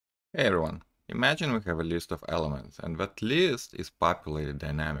Hey everyone, imagine we have a list of elements and that list is populated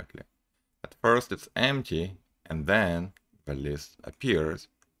dynamically. At first it's empty and then the list appears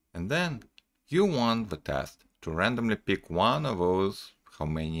and then you want the test to randomly pick one of those how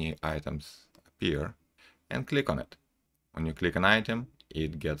many items appear and click on it. When you click an item,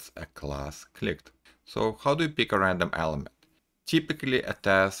 it gets a class clicked. So how do you pick a random element? Typically a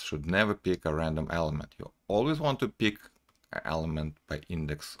test should never pick a random element. You always want to pick element by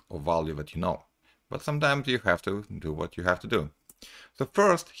index or value that you know. But sometimes you have to do what you have to do. So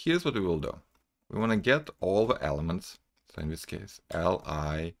first, here's what we will do. We want to get all the elements. So in this case,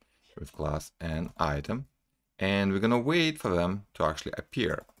 li with class and item. And we're going to wait for them to actually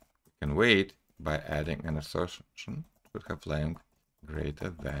appear. We can wait by adding an assertion would have length greater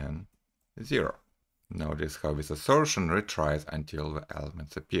than 0. Notice how this assertion retries until the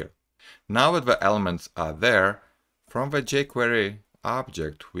elements appear. Now that the elements are there, from the jQuery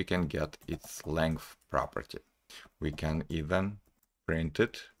object, we can get its length property. We can even print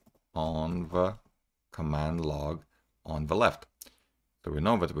it on the command log on the left. So we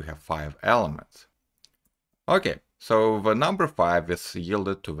know that we have 5 elements. Okay, so the number 5 is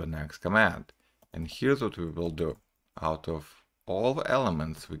yielded to the next command. And here's what we will do. Out of all the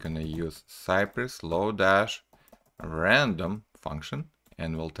elements, we're going to use Cypress low-random function,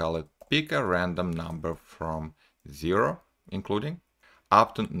 and we'll tell it pick a random number from 0, including,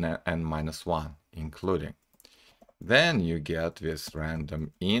 up to n-1, including. Then you get this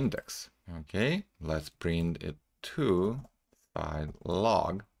random index. Okay, let's print it to side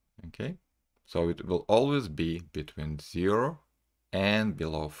log. Okay, so it will always be between 0 and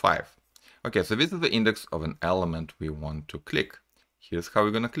below 5. Okay, so this is the index of an element we want to click. Here's how we're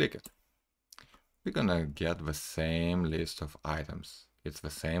going to click it. We're going to get the same list of items. It's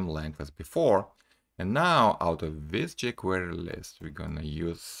the same length as before. And now out of this jQuery list, we're going to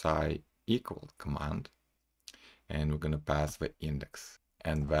use cy.get command. And we're going to pass the index.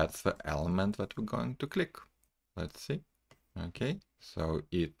 And that's the element that we're going to click. Let's see. Okay, so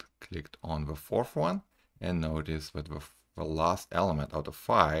it clicked on the 4th one. And notice that the last element out of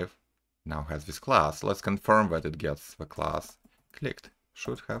 5 now has this class. Let's confirm that it gets the class clicked.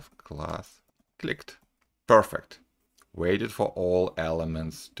 Should have class clicked. Perfect. Waited for all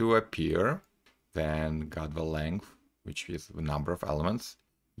elements to appear, then got the length, which is the number of elements,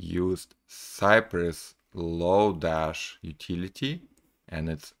 used Cypress low-utility and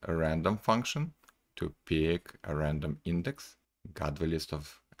its a random function to pick a random index, got the list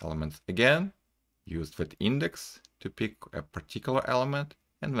of elements again, used that index to pick a particular element,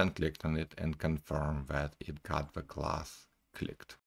 and then clicked on it and confirmed that it got the class clicked.